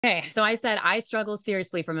Okay, so I said I struggle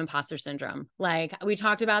seriously from imposter syndrome. Like we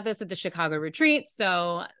talked about this at the Chicago retreat.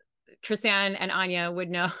 So Chrisanne and Anya would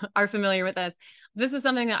know, are familiar with this. This is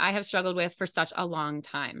something that I have struggled with for such a long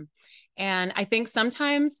time. And I think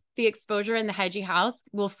sometimes the exposure in the Hedgie house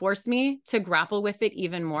will force me to grapple with it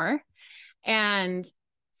even more. And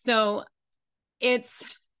so it's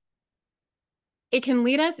it can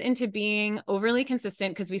lead us into being overly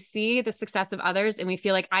consistent because we see the success of others and we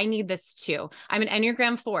feel like I need this too. I'm an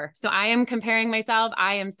Enneagram 4. So I am comparing myself.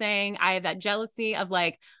 I am saying I have that jealousy of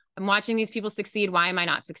like, I'm watching these people succeed. Why am I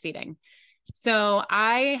not succeeding? So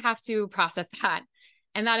I have to process that.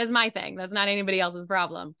 And that is my thing. That's not anybody else's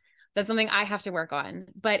problem. That's something I have to work on.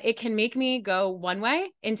 But it can make me go one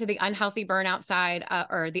way into the unhealthy burnout side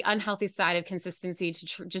or the unhealthy side of consistency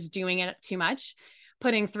to just doing it too much,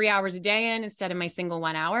 putting 3 hours a day in instead of my single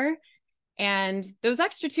 1 hour. And those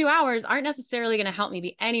extra 2 hours aren't necessarily going to help me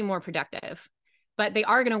be any more productive, but they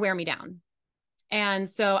are going to wear me down. And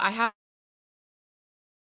so I have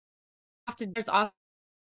to, there's also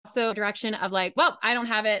a direction of like, well, I don't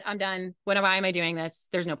have it. I'm done. Why am I doing this?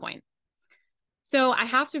 There's no point. So I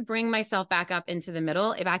have to bring myself back up into the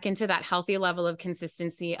middle, back into that healthy level of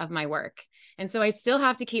consistency of my work. And so I still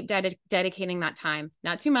have to keep dedicating that time,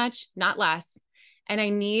 not too much, not less. And I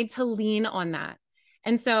need to lean on that.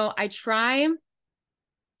 And so I try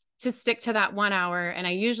to stick to that 1 hour. And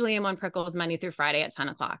I usually am on Prickles Monday through Friday at 10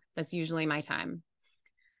 o'clock. That's usually my time.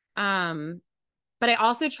 But I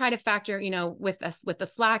also try to factor, with the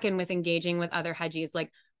Slack and with engaging with other Hedgies.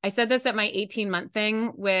 Like I said this at my 18-month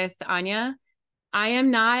thing with Anya, I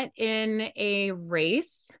am not in a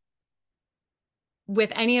race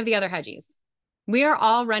with any of the other Hedgies. We are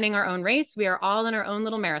all running our own race. We are all in our own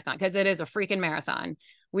little marathon because it is a freaking marathon.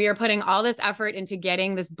 We are putting all this effort into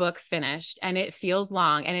getting this book finished and it feels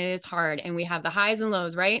long and it is hard. And we have the highs and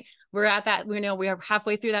lows, right? We're at that, we know we are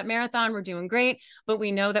halfway through that marathon. We're doing great, but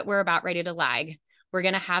we know that we're about ready to lag. We're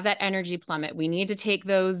going to have that energy plummet. We need to take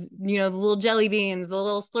those, the little jelly beans, the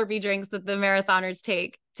little Slurpee drinks that the marathoners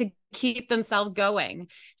take to keep themselves going.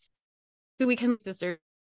 So we can sisters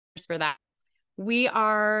for that. They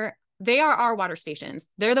are our water stations.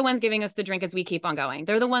 They're the ones giving us the drink as we keep on going.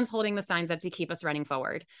 They're the ones holding the signs up to keep us running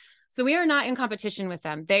forward. So we are not in competition with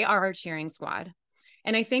them. They are our cheering squad.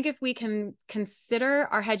 And I think if we can consider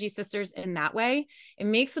our Hedgie sisters in that way, it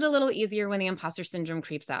makes it a little easier when the imposter syndrome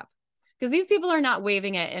creeps up. Because these people are not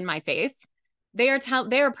waving it in my face. They are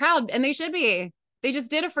proud, and they should be. They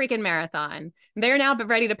just did a freaking marathon. They're now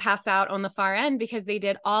ready to pass out on the far end because they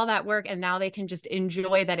did all that work and now they can just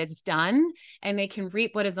enjoy that it's done and they can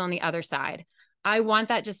reap what is on the other side. I want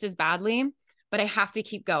that just as badly, but I have to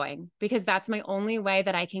keep going because that's my only way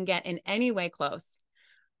that I can get in any way close.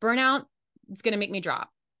 Burnout, it's going to make me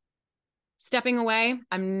drop. Stepping away,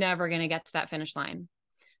 I'm never going to get to that finish line.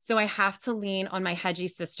 So I have to lean on my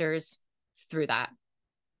Hedgie sisters through that.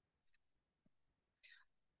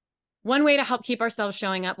 One way to help keep ourselves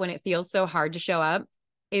showing up when it feels so hard to show up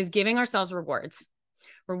is giving ourselves rewards.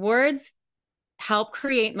 Rewards help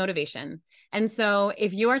create motivation. And so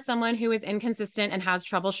if you are someone who is inconsistent and has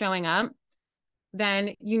trouble showing up,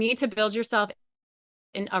 then you need to build yourself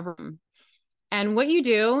in a room. And what you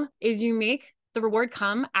do is you make the reward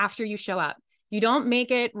come after you show up. You don't make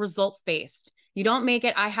it results based. You don't make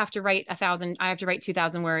it, I have to write 1,000, I have to write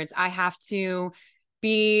 2,000 words. I have to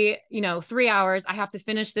be, 3 hours. I have to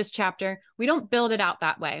finish this chapter. We don't build it out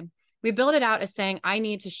that way. We build it out as saying, I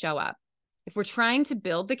need to show up. If we're trying to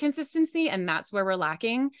build the consistency and that's where we're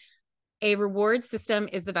lacking, a reward system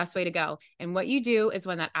is the best way to go. And what you do is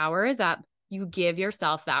when that hour is up, you give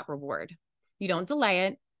yourself that reward. You don't delay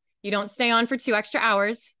it. You don't stay on for 2 extra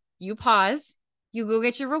hours. You pause, you go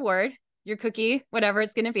get your reward, your cookie, whatever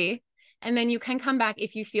it's going to be. And then you can come back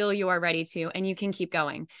if you feel you are ready to, and you can keep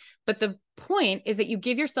going. But the point is that you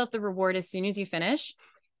give yourself the reward as soon as you finish.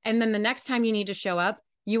 And then the next time you need to show up,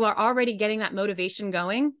 you are already getting that motivation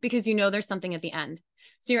going because you know there's something at the end.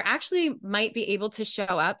 So you're actually might be able to show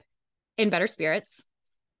up in better spirits,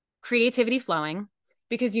 creativity flowing,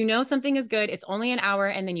 because you know something is good. It's only an hour,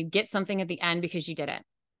 and then you get something at the end because you did it.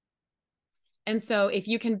 And so if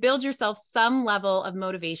you can build yourself some level of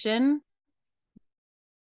motivation,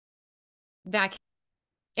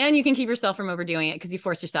 and you can keep yourself from overdoing it because you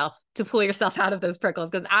force yourself to pull yourself out of those prickles,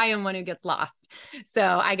 because I am one who gets lost. So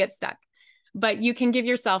I get stuck. But you can give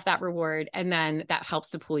yourself that reward, and then that helps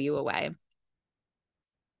to pull you away.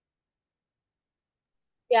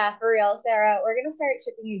 Yeah, for real, Sarah. We're gonna start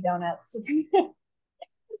shipping you donuts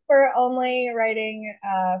for only writing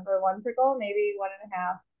for 1 prickle, maybe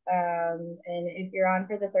 1.5. And if you're on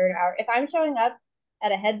for the 3rd hour, if I'm showing up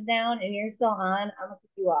at a heads down and you're still on, I'm gonna pick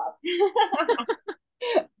you off.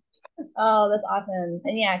 Oh, that's awesome.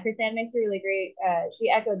 And yeah, Chrisanne makes a really great,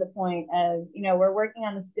 she echoed the point of, we're working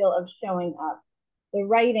on the skill of showing up. The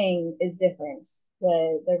writing is different.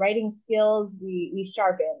 The writing skills we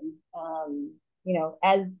sharpen,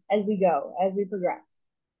 as we go, as we progress,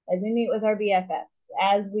 as we meet with our BFFs,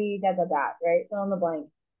 as we right? Fill in the blank.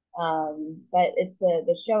 But it's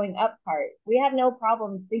the showing up part. We have no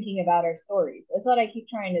problems thinking about our stories. That's what I keep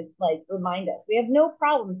trying to like remind us. We have no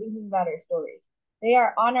problem thinking about our stories. They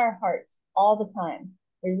are on our hearts all the time.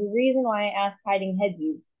 There's a reason why I ask Hiding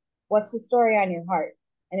Hedgies, what's the story on your heart?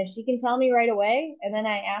 And if she can tell me right away, and then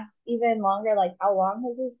I ask even longer, like, how long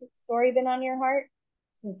has this story been on your heart?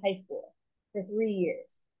 Since high school, for 3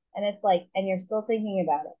 years. And it's like, and you're still thinking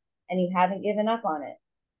about it, and you haven't given up on it.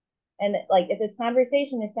 And like, if this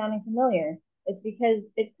conversation is sounding familiar, it's because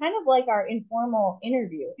it's kind of like our informal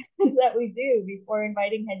interview that we do before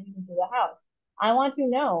inviting Hedgies into the house. I want to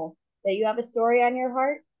know that you have a story on your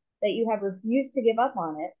heart, that you have refused to give up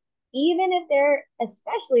on it, even if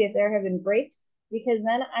especially if there have been breaks, because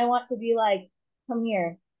then I want to be like, come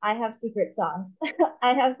here, I have secret sauce.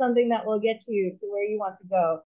 I have something that will get you to where you want to go.